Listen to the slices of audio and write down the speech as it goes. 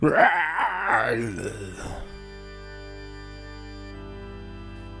You're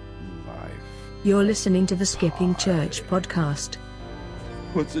listening to the Skipping Church podcast.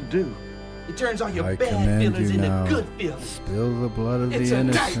 What's it do? It turns all your I bad command feelings you into now, good feelings. spill the blood of It's the a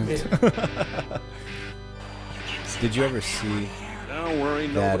innocent. nightmare. Did you ever see Don't worry,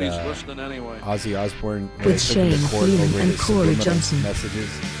 that nobody's listening anyway. Ozzy Osbourne With Shane Fleeman and Cory Johnson. messages?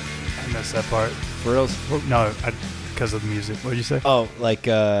 I missed that part. For reals? No, because of the music. What did you say? Oh, like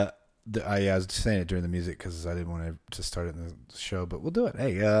I was just saying it during the music because I didn't want to start it in the show, but we'll do it.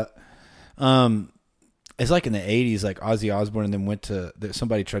 Hey, it's like in the 80s, like Ozzy Osbourne, and then went to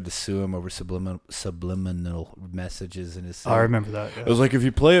somebody tried to sue him over subliminal messages in his song. I remember that. Yeah. It was like, if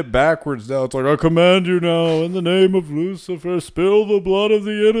you play it backwards now, it's like, I command you now in the name of Lucifer, spill the blood of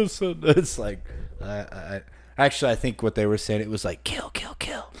the innocent. It's like, I think what they were saying, it was like, kill, kill,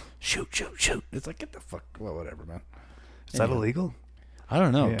 kill, shoot, shoot, shoot. It's like, get the fuck, well, whatever, man. Is that illegal? I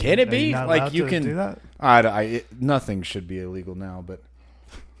don't know. Yeah, Can it are be? you not Like, allowed you to can do that? nothing should be illegal now, but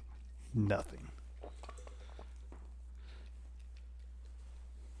Nothing.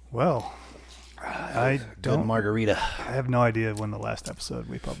 Well, I good don't. margarita. I have no idea when the last episode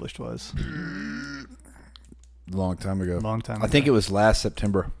we published was. Long time ago. Long time I think it ago. was last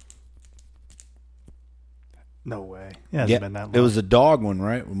September. No way. It hasn't been that long. It was a dog one,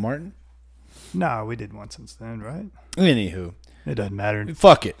 right, with Martin? No, we did one since then, right? Anywho, It doesn't matter.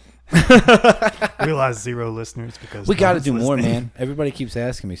 fuck it. We lost 0 listeners because We no got to one's do more, listening. man. Everybody keeps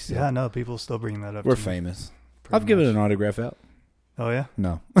asking me still. Yeah, no, people still bringing that up. We're to me. famous. Pretty I've given much. an autograph out. Oh yeah.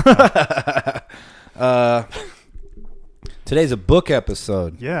 No. Today's a book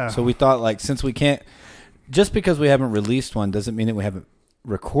episode. Yeah. So we thought, like, since we can't, just because we haven't released one doesn't mean that we haven't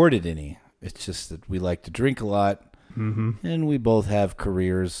recorded any. It's just that we like to drink a lot, and we both have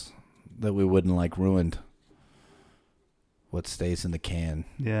careers that we wouldn't like ruined. What stays in the can?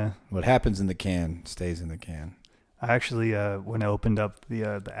 Yeah. What happens in the can stays in the can. I actually, when I opened up the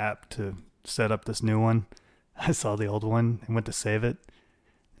app to set up this new one, I saw the old one and went to save it.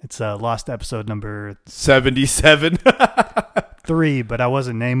 It's lost episode number 77. 3, but I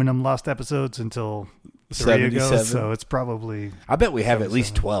wasn't naming them lost episodes until 3 ago, 77. so it's probably... I bet we have at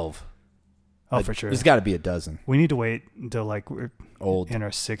least 77. 12. Oh, for sure. There's got to be a dozen. We need to wait until like we're Old. in our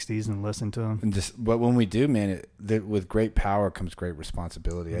 60s and listen to them. And but when we do, man, with great power comes great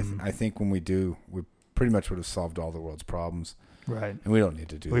responsibility. I think when we do, we pretty much would have solved all the world's problems. Right. And we don't need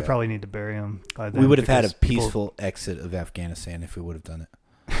to do that. We probably need to bury them by then. We would have had a because people- peaceful exit of Afghanistan if we would have done it.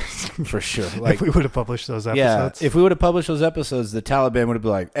 For sure. Like, if we would have published those yeah, episodes. if we would have published those episodes, the Taliban would have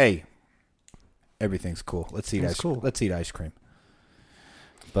been like, hey, everything's cool. Let's eat Let's eat ice cream.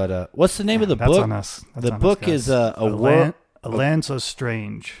 But what's the name of the that's book? On us. That's the on book us, guys. is A Land So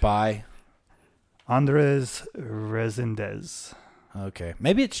Strange by Andres Resendez. Okay.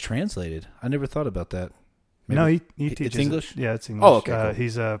 Maybe it's translated. I never thought about that. Maybe No, he teaches it's English? Yeah, it's English. Oh, okay. Cool.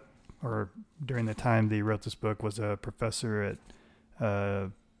 He's or during the time that he wrote this book, was a professor at,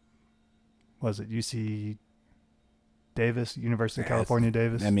 was it UC Davis, University of California,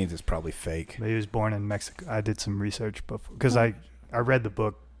 Davis? That means it's probably fake. But he was born in Mexico. I did some research before because I read the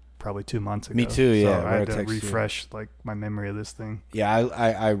book probably 2 months ago. Me too, yeah. So I had to text you. refresh like my memory of this thing. Yeah,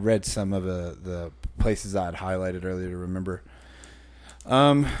 I read some of the places I had highlighted earlier to remember.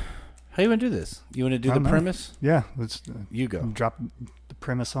 How you want to do this? You want to do the premise? Yeah, let's You go. drop the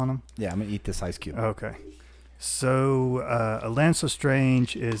premise on him. Yeah, I'm going to eat this ice cube. Okay. So, A Land So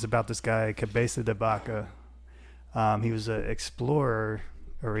Strange is about this guy, Cabeza de Vaca. He was an explorer,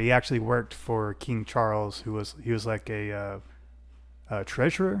 or he actually worked for King Charles, he was like a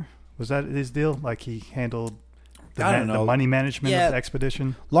treasurer. Was that his deal? Like he handled the money management of the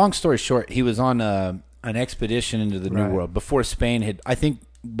expedition? Long story short, he was on an expedition into the New World before Spain had, I think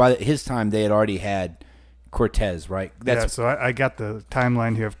by his time they had already had Cortez, right? So I got the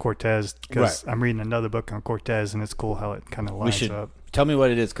timeline here of Cortez because I'm reading another book on Cortez, and it's cool how it kind of lines up. Tell me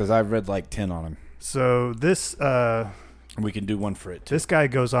what it is, because I've read like 10 on him. So this... we can do one for it, too. This guy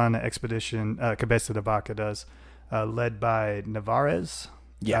goes on an expedition, Cabeza de Vaca does, led by Narvaez,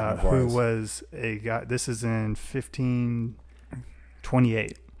 who was a guy... This is in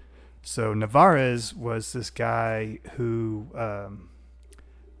 1528. So Narvaez was this guy who...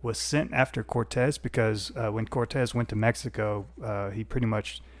 was sent after Cortez because when Cortez went to Mexico, he pretty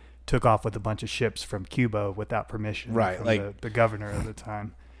much took off with a bunch of ships from Cuba without permission from the governor of the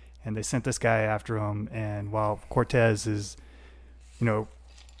time. And they sent this guy after him. And while Cortez is, doing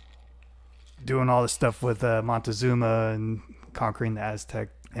all this stuff with Montezuma and conquering the Aztec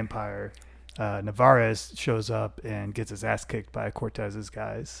Empire, Narvaez shows up and gets his ass kicked by Cortez's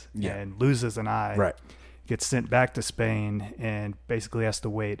guys and loses an eye. Right. gets sent back to Spain and basically has to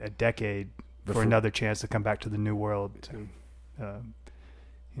wait a decade for another chance to come back to the New World to,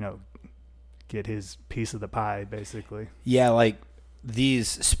 get his piece of the pie, basically. Yeah, like these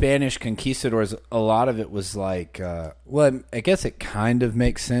Spanish conquistadors, a lot of it was like, I guess it kind of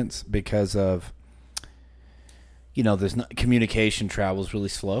makes sense because of, there's not, communication travels really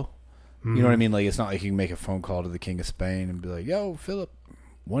slow. Mm-hmm. You know what I mean? Like, it's not like you can make a phone call to the King of Spain and be like, yo, Philip,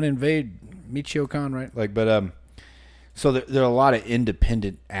 want to invade Michio Khan, right? Like, but, so there are a lot of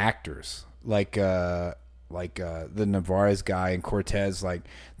independent actors, like the Narvaez guy and Cortez. Like,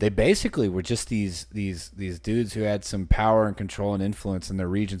 they basically were just these dudes who had some power and control and influence in their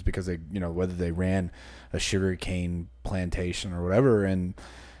regions because they, whether they ran a sugarcane plantation or whatever. And,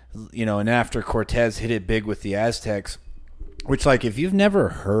 and after Cortez hit it big with the Aztecs, which, like, if you've never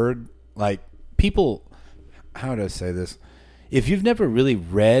heard, like, people, how do I say this? If you've never really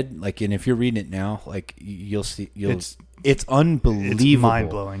read, like, and if you're reading it now, like, it's unbelievable. It's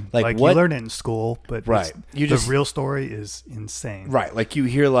mind-blowing. Like what, you learn it in school, but right. The real story is insane. Right. Like, you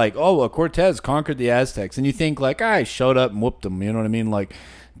hear, like, Cortez conquered the Aztecs, and you think, like, I showed up and whooped them, you know what I mean? Like,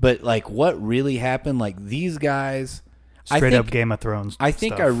 but, like, what really happened, like, these guys... Straight up Game of Thrones I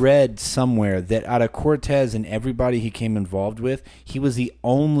think stuff. I read somewhere that out of Cortez and everybody he came involved with, he was the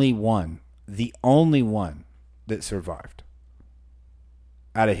only one that survived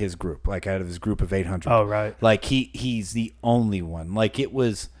out of his group, like out of his group of 800. Oh, right. Like, he's the only one. Like, it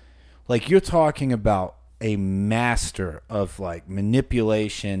was, like, you're talking about a master of, like,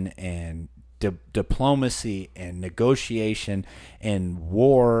 manipulation and diplomacy and negotiation and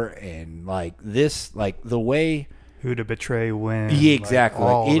war and, like, this, like, the way... Who to betray when. Yeah, exactly.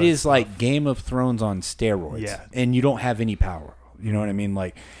 Like, it is stuff. like Game of Thrones on steroids. Yeah. And you don't have any power. You know what I mean?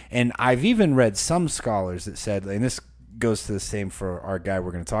 Like, and I've even read some scholars that said, and this goes to the same for our guy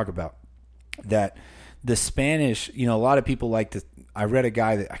we're going to talk about, that the Spanish, a lot of people like to, I read a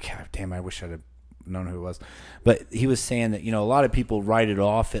guy that, I wish I'd have known who it was, but he was saying that, a lot of people write it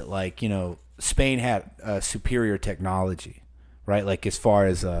off at, like, Spain had superior technology, right? Like, as far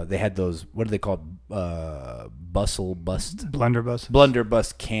as they had those, what are they called? Blunderbuss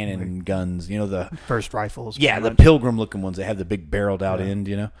cannon guns, the first rifles. Yeah, the pilgrim looking ones that have the big barreled out end,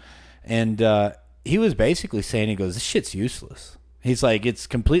 And he was basically saying, he goes, this shit's useless. He's like, it's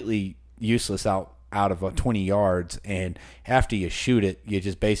completely useless out of 20 yards, and after you shoot it, you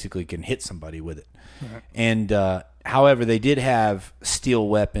just basically can hit somebody with it. Right. And however, they did have steel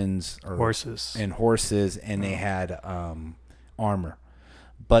weapons horses, and they had armor.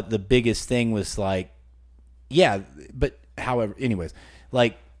 But the biggest thing was, like, however, anyways,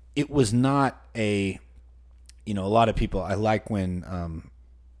 like, it was not a lot of people, I like when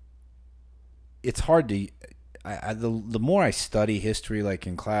it's hard to the more I study history, like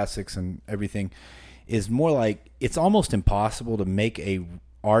in classics and everything, is more like it's almost impossible to make a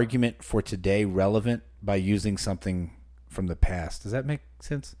argument for today relevant by using something from the past. Does that make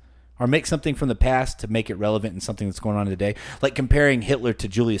sense? Or make something from the past to make it relevant in something that's going on today. Like comparing Hitler to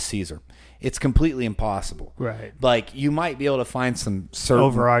Julius Caesar. It's completely impossible. Right. Like, you might be able to find some certain...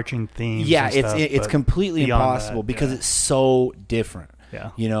 overarching themes. Yeah, and stuff, it's completely impossible because yeah. it's so different. Yeah.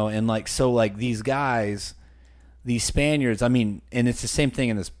 And, like, so, like, these guys, these Spaniards, I mean, and it's the same thing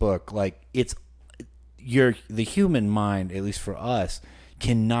in this book. Like, it's... the human mind, at least for us,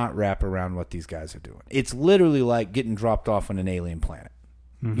 cannot wrap around what these guys are doing. It's literally like getting dropped off on an alien planet.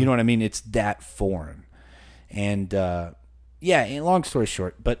 Mm-hmm. You know what I mean? It's that foreign. And and long story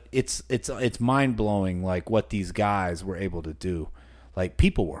short, but it's mind blowing, like, what these guys were able to do. Like,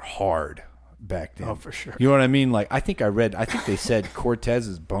 people were hard back then. Oh, for sure. You know what I mean? Like, I think they said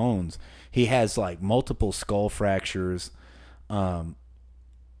Cortez's bones, he has, like, multiple skull fractures,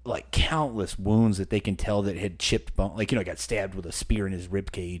 like countless wounds that they can tell that had chipped bone, like, got stabbed with a spear in his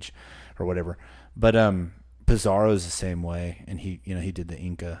rib cage or whatever. But Pizarro's the same way, and he did the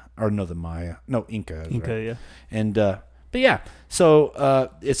Inca, or no, the Maya, no, Inca, right? Yeah. And but yeah,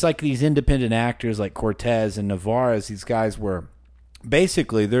 so it's like these independent actors like Cortez and Narvaez. These guys were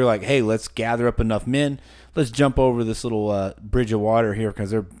basically, they're like, hey, let's gather up enough men, let's jump over this little bridge of water here,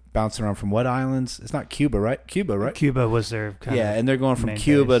 because they're bouncing around from what islands? It's not Cuba, right? Cuba was their and they're going from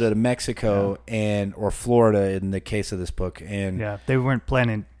Cuba to Mexico or Florida in the case of this book. And yeah, they weren't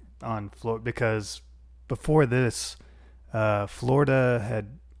planning on Florida because before this, Florida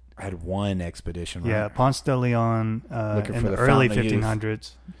had one expedition, right? Yeah, Ponce de Leon in the early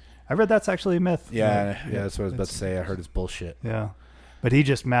 1500s. I read that's actually a myth. Yeah, that's what I was about to say. I heard it's bullshit. Yeah, but he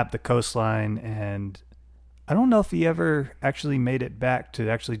just mapped the coastline, and I don't know if he ever actually made it back to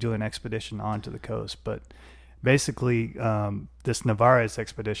actually do an expedition onto the coast. But basically, this Narvaez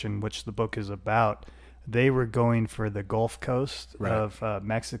expedition, which the book is about, They were going for the Gulf Coast Right. of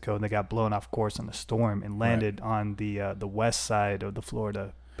Mexico, and they got blown off course in a storm and landed on the west side of the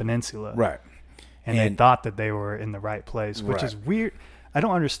Florida Peninsula. Right. And they thought that they were in the right place, which Right. is weird. I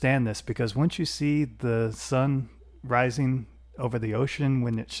don't understand this because once you see the sun rising over the ocean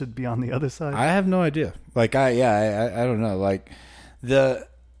when it should be on the other side. I have no idea. Like I don't know. Like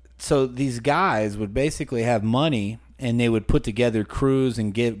so these guys would basically have money and they would put together crews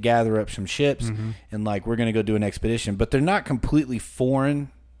and gather up some ships and like we're gonna go do an expedition. But they're not completely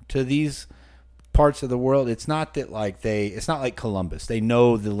foreign to these parts of the world. It's not that like it's not like Columbus. They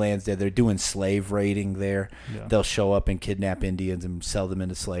know the land's there. They're doing slave raiding there. Yeah. They'll show up and kidnap Indians and sell them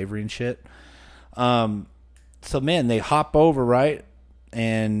into slavery and shit. So man, they hop over, right?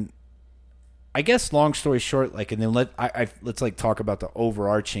 And I guess long story short, like, and then let's like talk about the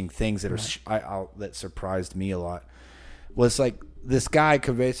overarching things that are that surprised me a lot. Was like this guy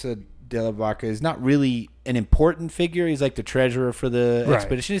Cabeza de la Vaca is not really an important figure. He's like the treasurer for the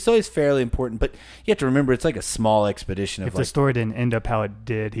expedition. It's always fairly important, but you have to remember it's like a small expedition. If the story didn't end up how it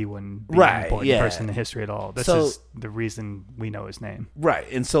did, he wouldn't be an important person in history at all. This is the reason we know his name. Right.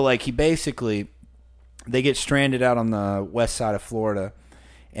 And so like they get stranded out on the west side of Florida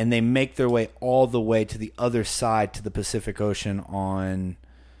and they make their way all the way to the other side to the Pacific Ocean on,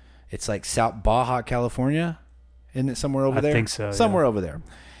 it's like South Baja, California. Isn't it somewhere over there? I think so. Somewhere over there.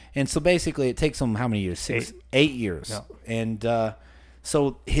 And so basically it takes them how many years? 8 years. Yeah. And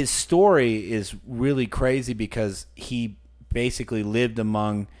so his story is really crazy because he basically lived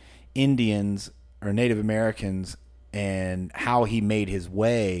among Indians or Native Americans and how he made his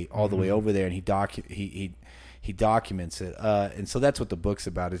way all the way over there, and he documents it. And so that's what the book's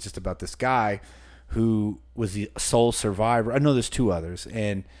about. It's just about this guy who was the sole survivor. I know there's 2 others,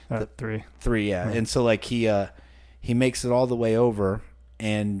 and three, yeah. Right. And so like he makes it all the way over,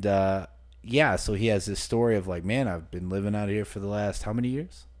 and so he has this story of like, man, I've been living out here for the last how many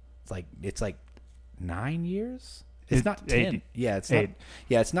years? It's like 9 years. It's not 10. 8. Yeah, it's 8. not.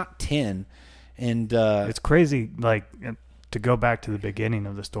 Yeah, it's not 10. And it's crazy, like, to go back to the beginning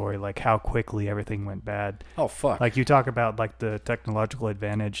of the story, like how quickly everything went bad. Oh, fuck. Like you talk about like the technological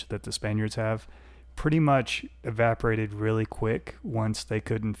advantage that the Spaniards have pretty much evaporated really quick once they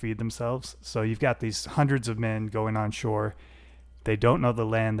couldn't feed themselves. So you've got these hundreds of men going on shore. They don't know the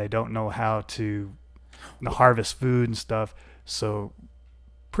land. They don't know how to harvest food and stuff. So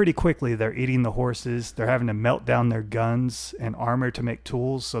pretty quickly they're eating the horses. They're having to melt down their guns and armor to make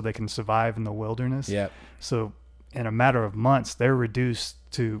tools so they can survive in the wilderness. Yeah. So in a matter of months, they're reduced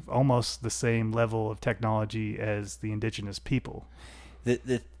to almost the same level of technology as the indigenous people.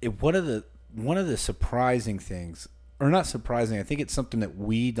 One of the surprising things, or not surprising, I think it's something that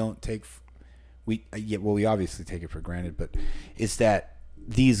we don't take. We obviously take it for granted, but is that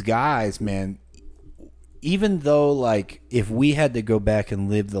these guys, man. Even though, like, if we had to go back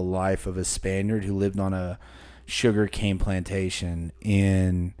and live the life of a Spaniard who lived on a sugar cane plantation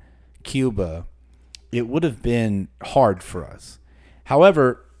in Cuba, it would have been hard for us.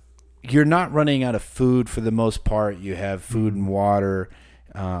 However, you're not running out of food for the most part. You have food and water.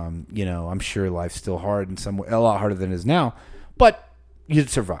 I'm sure life's still hard in some way, a lot harder than it is now, but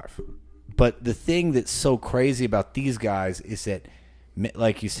you'd survive. But the thing that's so crazy about these guys is that,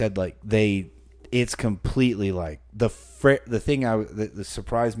 like you said, like it's completely like the thing that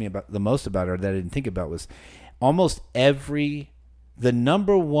surprised me about the most about her that I didn't think about was almost the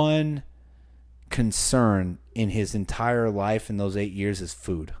number one concern in his entire life in those 8 years is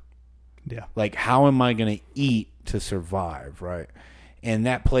food. Yeah. Like, how am I going to eat to survive, right? And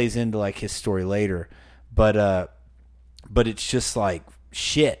that plays into like his story later, but it's just like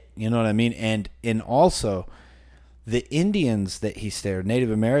shit, you know what I mean? And also the Indians that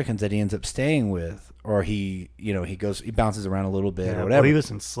Native Americans that he ends up staying with, or he bounces around a little bit or whatever. Well, he was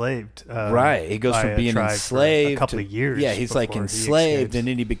enslaved. Right. He goes from being enslaved a couple of years. Yeah, he's like enslaved, and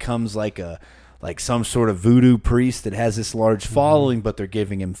then he becomes like some sort of voodoo priest that has this large following, but they're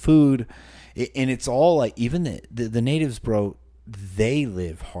giving him food. And it's all like, even the natives, bro, they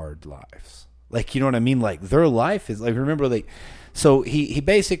live hard lives. Like, you know what I mean? Like, their life is like, remember, so he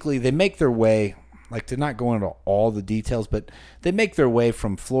basically, they make their way, like, to not go into all the details, but they make their way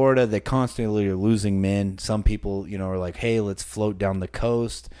from Florida. They constantly are losing men. Some people, are like, hey, let's float down the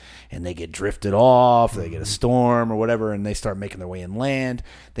coast, and they get drifted off. They get a storm or whatever, and they start making their way inland.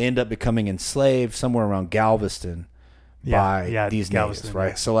 They end up becoming enslaved somewhere around Galveston by these natives,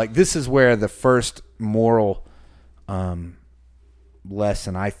 right? So, like, this is where the first moral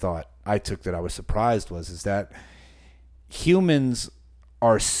lesson I took that I was surprised is that humans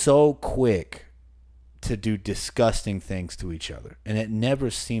are so quick to do disgusting things to each other. And it never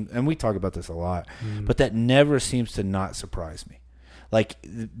seems, and we talk about this a lot, but that never seems to not surprise me. Like,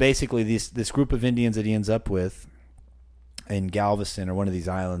 basically, this group of Indians that he ends up with in Galveston or one of these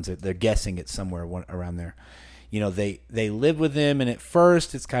islands, they're guessing it's somewhere around there. They live with him, and at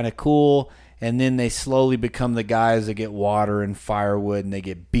first it's kind of cool, and then they slowly become the guys that get water and firewood, and they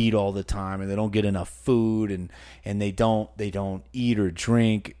get beat all the time, and they don't get enough food, and they don't eat or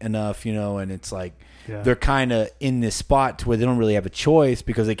drink enough, and it's like they're kind of in this spot to where they don't really have a choice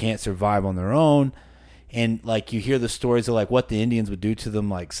because they can't survive on their own. And like, you hear the stories of like what the Indians would do to them.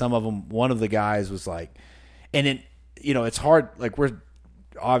 Like, some of them, one of the guys was like, and it, it's hard. Like, we're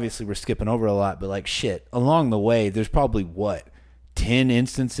skipping over a lot, but like, shit, along the way, there's probably 10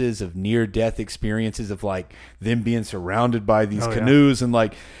 instances of near-death experiences of like them being surrounded by these canoes and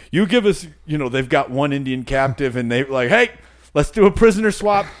like, you give us, they've got one Indian captive and they like, hey, let's do a prisoner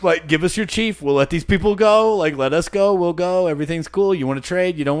swap. Like, give us your chief. We'll let these people go. Like, let us go. We'll go. Everything's cool. You want to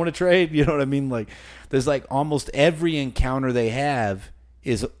trade? You don't want to trade? You know what I mean? Like, there's like almost every encounter they have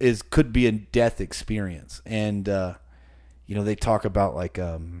is could be a death experience. And, they talk about like,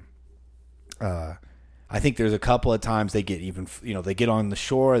 I think there's a couple of times they get even, they get on the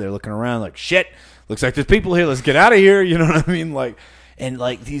shore, they're looking around like, shit, looks like there's people here. Let's get out of here. You know what I mean? Like, and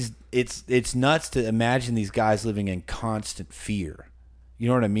like it's nuts to imagine these guys living in constant fear. You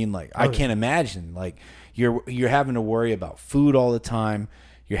know what I mean? Like, I can't imagine. Like, you're having to worry about food all the time.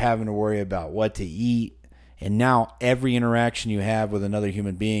 You're having to worry about what to eat. And now every interaction you have with another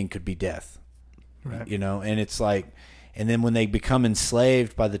human being could be death. Right. And it's like, and then when they become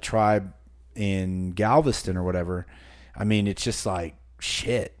enslaved by the tribe in Galveston or whatever, I mean, it's just like,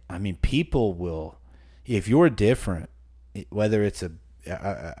 shit. I mean, people will, if you're different, whether it's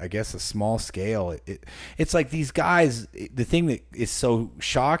I guess a small scale, it's like these guys, the thing that is so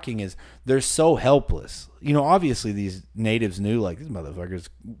shocking is they're so helpless. Obviously these natives knew, like, these motherfuckers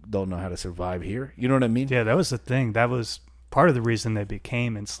don't know how to survive here. You know what I mean? Yeah, that was the thing. That was part of the reason they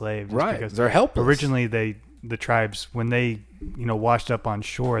became enslaved. Right, because they're helpless. Originally, the tribes, when they washed up on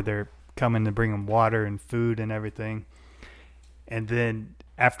shore, they're coming to bring them water and food and everything. And then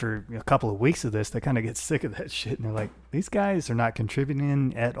after a couple of weeks of this, they kind of get sick of that shit, and they're like, these guys are not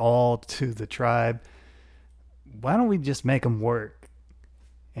contributing at all to the tribe. Why don't we just make them work?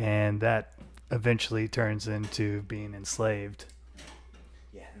 And that eventually turns into being enslaved.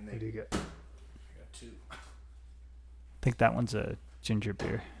 Yeah. What do you got? I got 2. I think that one's a ginger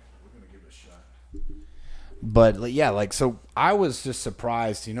beer. We're going to give it a shot. But yeah, like, so I was just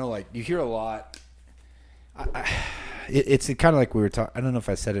surprised, like, you hear a lot. It's kind of like we were talking. I don't know if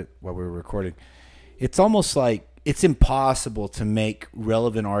I said it while we were recording. It's almost like it's impossible to make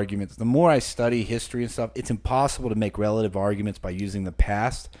relevant arguments. The more I study history and stuff, it's impossible to make relative arguments by using the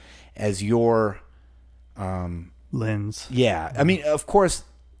past as your lens. Yeah. I mean, of course,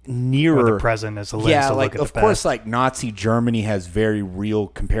 nearer. Or the present as a lens. Yeah, to like, look at of the course, past. like, Nazi Germany has very real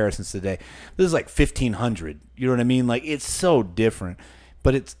comparisons today. This is like 1500. You know what I mean? Like, it's so different.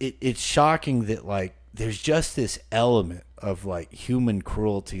 But it's shocking that, like, there's just this element of like human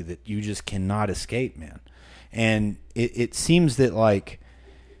cruelty that you just cannot escape, man. And it seems that, like,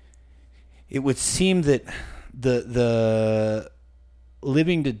 it would seem that the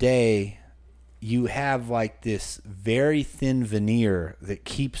living today, you have like this very thin veneer that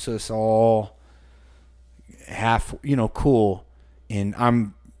keeps us all half, cool. And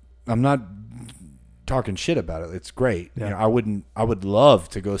I'm not talking shit about it. It's great. Yeah. I would love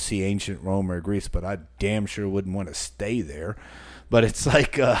to go see ancient Rome or Greece, but I damn sure wouldn't want to stay there. But it's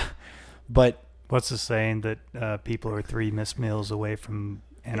like, but what's the saying that people are 3 missed meals away from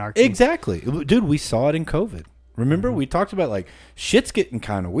anarchy? Exactly, dude. We saw it in COVID. Remember, we talked about, like, shit's getting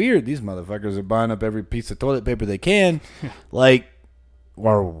kind of weird. These motherfuckers are buying up every piece of toilet paper they can. Like,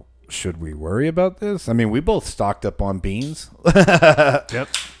 or should we worry about this? I mean, we both stocked up on beans. Yep.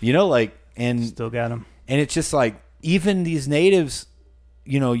 Like. And still got them. And it's just like, even these natives,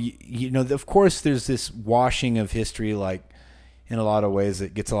 of course there's this washing of history, like, in a lot of ways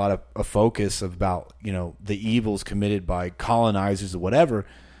that gets a lot of focus about, the evils committed by colonizers or whatever.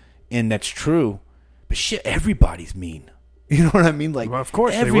 And that's true. But shit, everybody's mean. You know what I mean? Like, well, of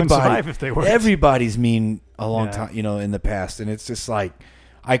course, they wouldn't survive if they weren't. Everybody's mean a long time, in the past. And it's just like,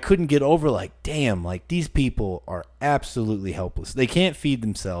 I couldn't get over, like, damn, like, these people are absolutely helpless. They can't feed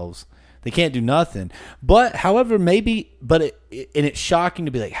themselves. They can't do nothing. But, however, it's shocking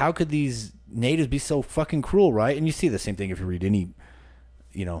to be like, how could these natives be so fucking cruel, right? And you see the same thing if you read any,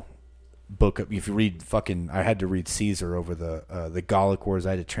 book. If you read I had to read Caesar over the Gallic Wars.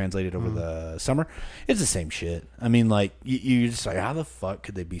 I had to translate it over the summer. It's the same shit. I mean, like you're just like, how the fuck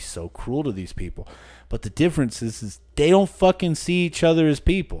could they be so cruel to these people? But the difference is they don't fucking see each other as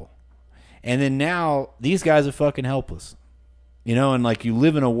people. And then now these guys are fucking helpless, and like you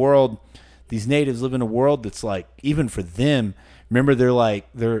live in a world, these natives live in a world that's like, even for them, remember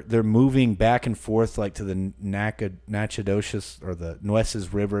they're moving back and forth like to the Nacogdoches or the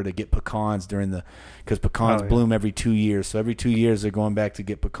Nueces River to get pecans because pecans bloom every 2 years. So every 2 years they're going back to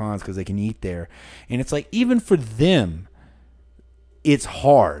get pecans because they can eat there. And it's like, even for them, it's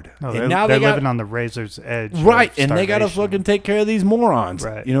hard. No, and now they're living on the razor's edge. Right. And they got to fucking take care of these morons.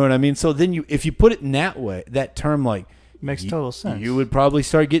 Right. You know what I mean? So then if you put it in that way, that term, like, makes total sense. You would probably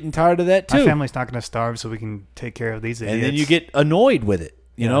start getting tired of that too. My family's not going to starve, so we can take care of these idiots. And then you get annoyed with it,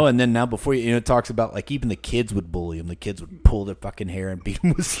 you know. And then now before it talks about like even the kids would bully them. The kids would pull their fucking hair and beat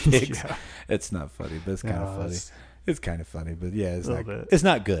them with sticks. It's not funny, but it's kind of funny. It's kind of funny, but yeah, it's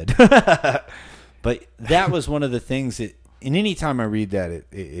not good. But that was one of the things that, and any time I read that,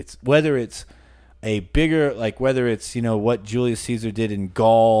 it's whether it's a bigger, like whether it's what Julius Caesar did in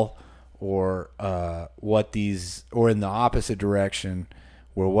Gaul, or or in the opposite direction,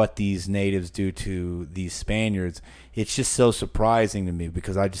 where what these natives do to these Spaniards, it's just so surprising to me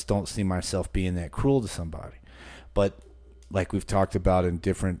because I just don't see myself being that cruel to somebody. But like we've talked about in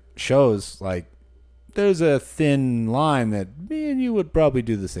different shows, like there's a thin line that me and you would probably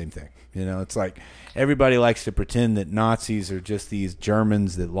do the same thing. It's like everybody likes to pretend that Nazis are just these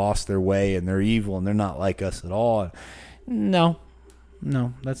Germans that lost their way and they're evil and they're not like us at all. No,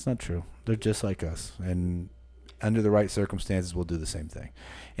 that's not true. They're just like us, and under the right circumstances, we'll do the same thing.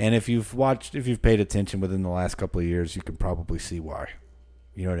 And if you've paid attention within the last couple of years, you can probably see why.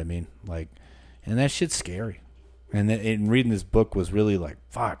 You know what I mean? Like, and that shit's scary. And reading this book was really like,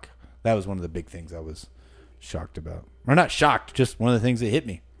 fuck. That was one of the big things I was shocked about, or not shocked, just one of the things that hit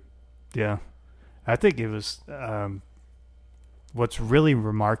me. Yeah, I think it was. What's really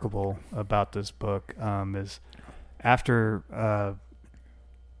remarkable about this book is after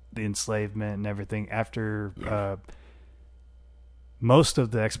the enslavement and everything, after most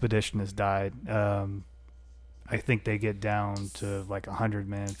of the expedition has died, I think they get down to like 100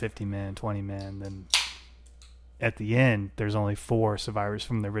 men, 50 men, 20 men. Then at the end, there's only 4 survivors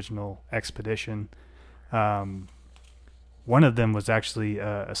from the original expedition. One of them was actually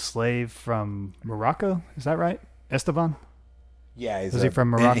a slave from Morocco. Is that right? Esteban? Yeah. Is he from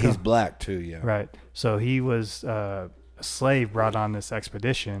Morocco? And he's black too, yeah. Right. So he was a slave brought on this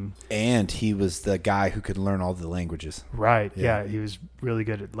expedition. And he was the guy who could learn all the languages. Right. Yeah. He was really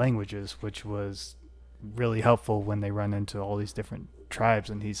good at languages, which was really helpful when they run into all these different tribes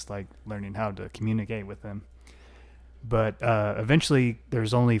and he's like learning how to communicate with them. But eventually,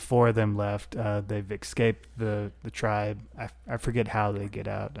 there's only 4 of them left. They've escaped the tribe. I forget how they get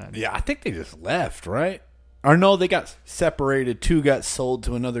out. Yeah, I think they just left, right? Or no, they got separated. 2 got sold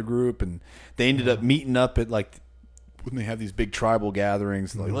to another group, and they ended up meeting up at like when they have these big tribal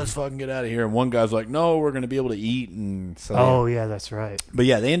gatherings. Like, let's fucking get out of here. And one guy's like, no, we're going to be able to eat. And so, yeah, that's right. But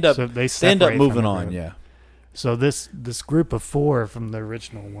yeah, they end up moving on. Yeah. So this group of 4 from the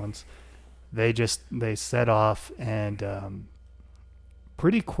original ones. They set off, and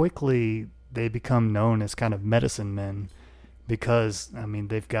pretty quickly they become known as kind of medicine men because, I mean,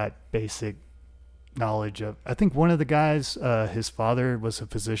 they've got basic knowledge of. I think one of the guys, his father was a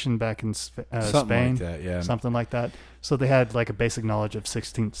physician back in Spain. Something like that, yeah. Something like that. So they had like a basic knowledge of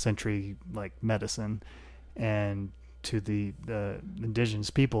 16th century like medicine, and to the indigenous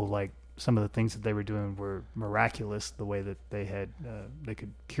people, like some of the things that they were doing were miraculous. The way that they had they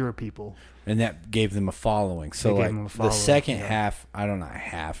could cure people, and that gave them a following. So like the second half, I don't know,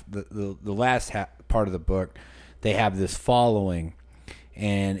 the last part of the book, they have this following,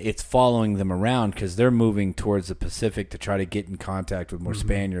 and it's following them around because they're moving towards the Pacific to try to get in contact with more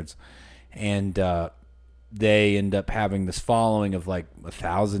Spaniards, and they end up having this following of like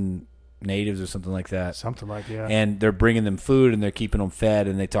 1,000 natives or something like that. And they're bringing them food and they're keeping them fed,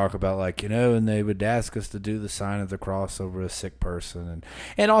 and they talk about like, and they would ask us to do the sign of the cross over a sick person,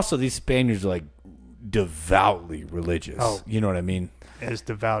 and also these Spaniards are like devoutly religious. Oh, you know what I mean? As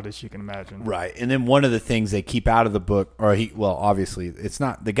devout as you can imagine. Right. And then one of the things they keep out of the book, obviously it's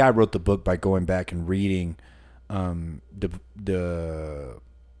not, the guy wrote the book by going back and reading De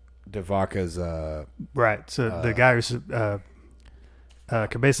Vaca's right. So the guy who's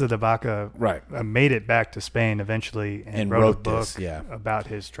Cabeza de Vaca made it back to Spain eventually and wrote a book about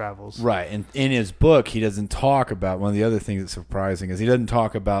his travels. Right. And in his book, he doesn't talk about, one of the other things that's surprising is he doesn't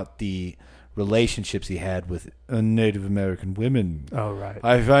talk about the relationships he had with Native American women. Oh, right.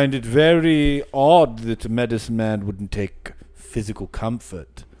 I find it very odd that a medicine man wouldn't take physical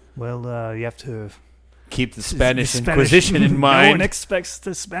comfort. Well, you have to Keep the Spanish Inquisition in mind. No one expects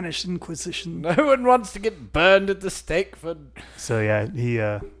the Spanish Inquisition. No one wants to get burned at the stake for... So, yeah, he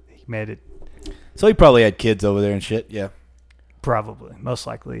made it. So he probably had kids over there and shit, yeah. Probably. Most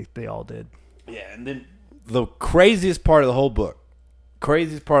likely, they all did. Yeah, and then the craziest part of the whole book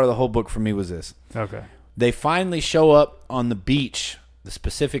for me was this. Okay. They finally show up on the beach, the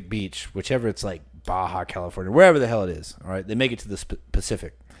Pacific beach, whichever it's like Baja, California, wherever the hell it is. All right, they make it to the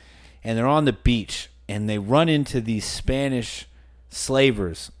Pacific, and they're on the beach, and they run into these Spanish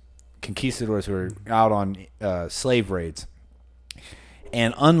slavers, conquistadors who are out on slave raids.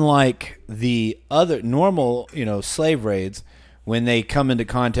 And unlike the other normal, slave raids, when they come into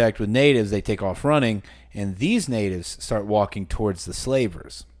contact with natives, they take off running, and these natives start walking towards the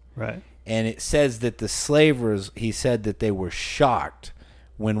slavers. Right. And it says that the slavers, he said that they were shocked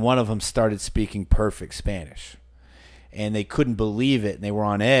when one of them started speaking perfect Spanish. And they couldn't believe it, and they were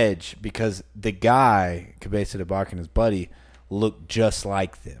on edge because the guy, Cabeza de Vaca and his buddy, looked just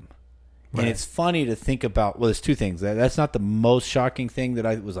like them. Right. And it's funny to think about, well, there's two things. That's not the most shocking thing that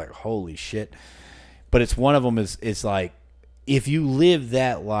I was like, holy shit. But it's one of them is like, if you live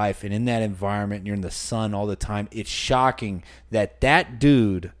that life and in that environment and you're in the sun all the time, it's shocking that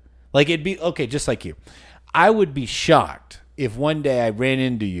dude, like it'd be, okay, just like you. I would be shocked if one day I ran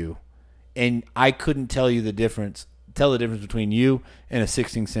into you and I couldn't tell the difference between you and a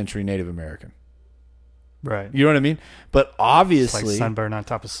 16th century Native American. Right. You know what I mean? But obviously... It's like sunburn on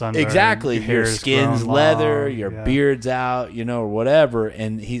top of sunburn. Exactly. Your skin's leather, your yeah. beard's out, or whatever.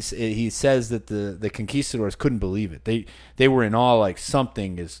 And he says that the conquistadors couldn't believe it. They were in awe, like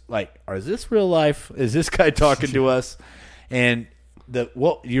something is like, is this real life? Is this guy talking to us? And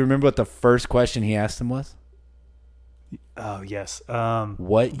you remember what the first question he asked him was? Oh, yes.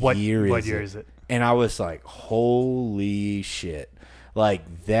 What year is it? And I was like, holy shit.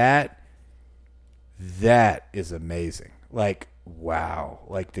 Like that is amazing. Like, wow.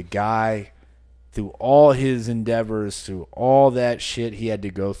 Like the guy, through all his endeavors, through all that shit he had to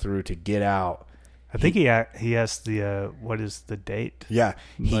go through to get out. I think he asked what is the date? Yeah.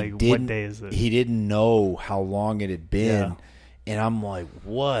 What day is it? He didn't know how long it had been. Yeah. And I'm like,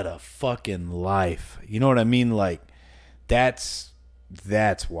 what a fucking life. You know what I mean? Like, that's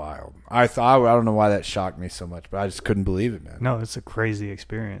wild. I don't know why that shocked me so much, but I just couldn't believe it, man. No, it's a crazy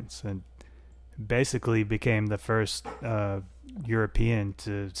experience. And basically became the first European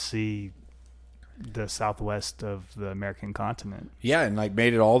to see the southwest of the American continent. Yeah, and like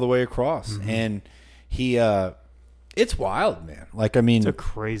made it all the way across. Mm-hmm. And he it's wild, man. Like, I mean, it's a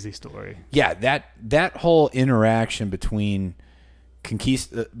crazy story. Yeah, that whole interaction between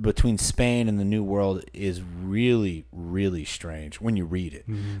Spain and the New World is really, really strange when you read it.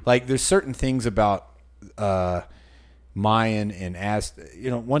 Mm-hmm. Like, there's certain things about Mayan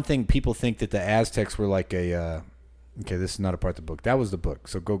and one thing people think that the Aztecs were like a okay, this is not a part of the book. That was the book,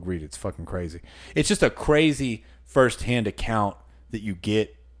 so go read it. It's fucking crazy. It's just a crazy first-hand account that you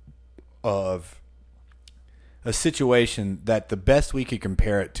get of a situation that the best we could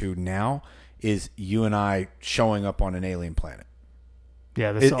compare it to now is you and I showing up on an alien planet.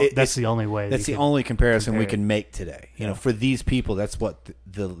 Yeah, that's the only way. That's the only comparison we can make today. You know, for these people, that's what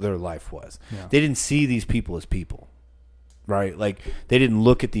their life was. Yeah. They didn't see these people as people. Right? Like, they didn't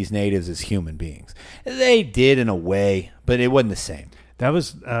look at these natives as human beings. They did in a way, but it wasn't the same. That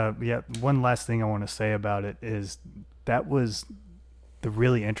was, one last thing I want to say about it is that was the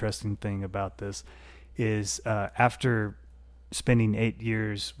really interesting thing about this is after spending 8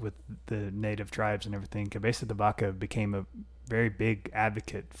 years with the native tribes and everything, Cabeza de Vaca became a very big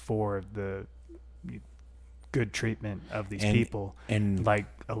advocate for the good treatment of these people and like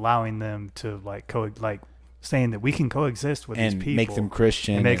allowing them to saying that we can coexist with these people. And make them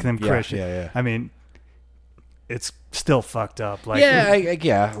Christian. And make them Christian. Yeah. I mean, it's still fucked up. Like,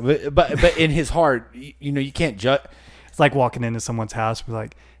 but in his heart, you can't judge. It's like walking into someone's house and be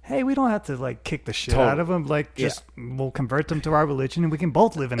like, hey, we don't have to like kick the shit out of them. Like, just we'll convert them to our religion and we can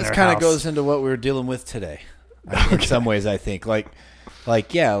both live in their house. This kind of goes into what we were dealing with today. In some ways, I think. I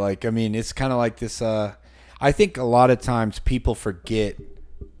mean, it's kind of like this. I think a lot of times people forget.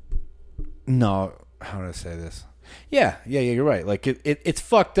 No. How do I say this? Yeah, you're right. Like it's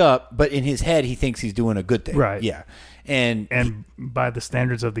fucked up, but in his head, he thinks he's doing a good thing. Right. Yeah. And by the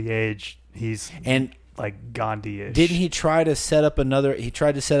standards of the age, he's like Gandhi-ish. Didn't he try to set up another? He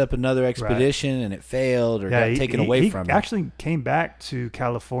tried to set up another expedition, and it failed or got taken away from him. He actually came back to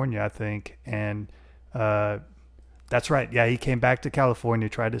California, I think, and That's right. Yeah, he came back to California,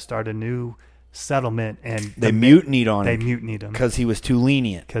 tried to start a new settlement, and They mutinied on They him mutinied him because he was too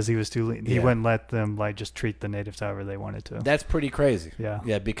lenient. He Yeah. wouldn't let them like just treat the natives however they wanted to. That's pretty crazy. Yeah.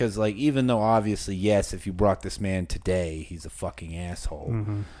 Yeah, because like even though obviously yes, if you brought this man today, he's a fucking asshole.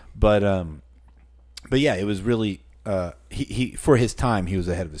 Mm-hmm. But yeah, it was really he for his time, he was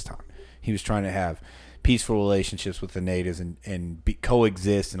ahead of his time. He was trying to have peaceful relationships with the natives and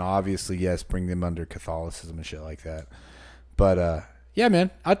coexist, and obviously yes, bring them under Catholicism and shit like that. But yeah,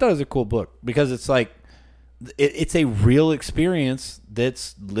 man, I thought it was a cool book because it's like it's a real experience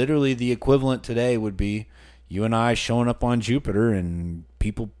that's literally the equivalent today would be you and I showing up on Jupiter and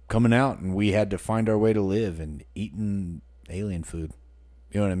people coming out and we had to find our way to live and eating alien food.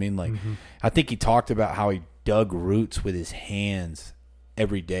 You know what I mean? Like, I think he talked about how he dug roots with his hands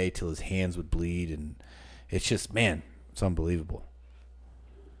every day till his hands would bleed, and it's just, man, it's unbelievable.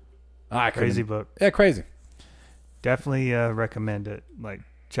 Crazy book. Yeah, crazy. Definitely recommend it. Like,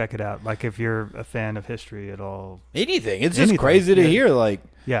 check it out. Like, if you're a fan of history at all. Anything. It's just crazy to hear. Like,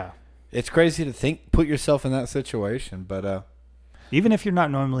 yeah. It's crazy to put yourself in that situation. But even if you're not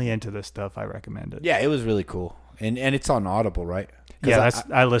normally into this stuff, I recommend it. Yeah, it was really cool. And it's on Audible, right? Yeah,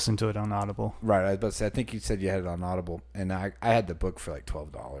 I listened to it on Audible. Right. I was about to say, I think you said you had it on Audible. And I had the book for like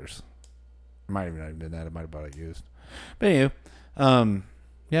 $12. It might even not have been that. I might have bought it used. But anyway,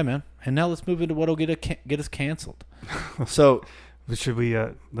 yeah, man. And now let's move into what'll get us canceled. So, should we?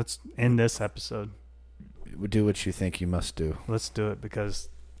 Let's end this episode. Do what you think you must do. Let's do it because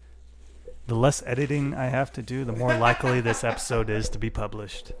the less editing I have to do, the more likely this episode is to be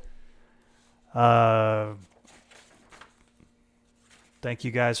published. Thank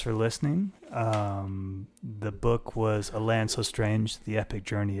you guys for listening. The book was A Land So Strange, The Epic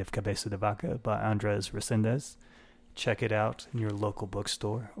Journey of Cabeza de Vaca by Andres Resendez. Check it out in your local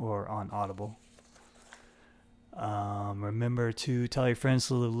bookstore or on Audible. Remember to tell your friends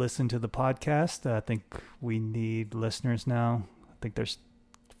to listen to the podcast. I think we need listeners now. I think there's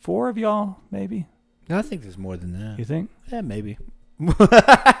 4 of y'all, maybe. No, I think there's more than that. You think? Yeah, maybe. We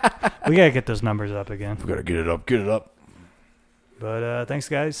gotta get those numbers up again. We gotta get it up. Get it up. But thanks,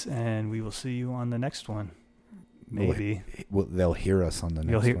 guys, and we will see you on the next one. Maybe. They'll hear us on the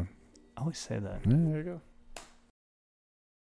next one. I always say that. Yeah, there you go.